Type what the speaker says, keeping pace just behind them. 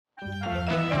My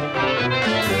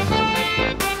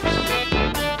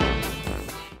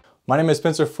name is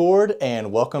Spencer Ford,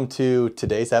 and welcome to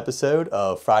today's episode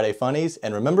of Friday Funnies.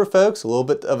 And remember, folks, a little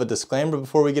bit of a disclaimer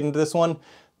before we get into this one.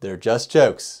 They're just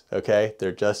jokes, okay?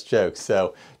 They're just jokes.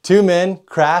 So, two men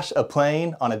crash a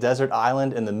plane on a desert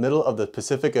island in the middle of the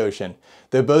Pacific Ocean.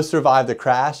 They both survive the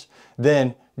crash.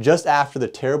 Then, just after the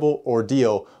terrible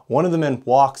ordeal, one of the men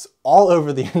walks all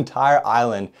over the entire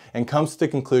island and comes to the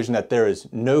conclusion that there is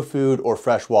no food or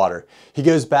fresh water. He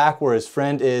goes back where his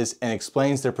friend is and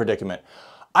explains their predicament.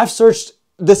 I've searched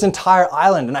this entire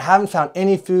island and I haven't found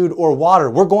any food or water.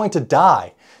 We're going to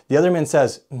die. The other man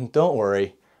says, don't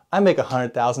worry. I make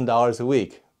 $100,000 a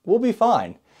week. We'll be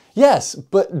fine. Yes,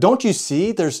 but don't you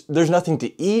see there's nothing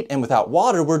to eat, and without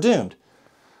water, we're doomed.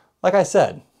 Like I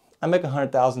said, I make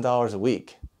 $100,000 a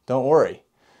week. Don't worry.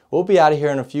 We'll be out of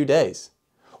here in a few days.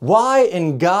 Why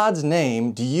in God's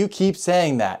name do you keep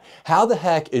saying that? How the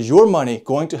heck is your money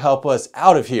going to help us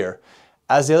out of here?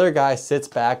 As the other guy sits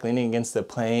back leaning against the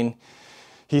plane,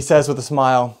 he says with a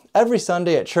smile, every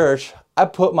Sunday at church, I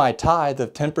put my tithe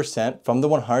of 10% from the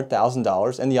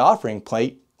 $100,000 in the offering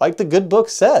plate like the good book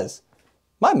says.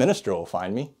 My minister will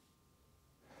find me.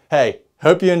 Hey,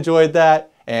 hope you enjoyed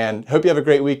that and hope you have a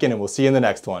great weekend, and we'll see you in the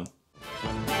next one.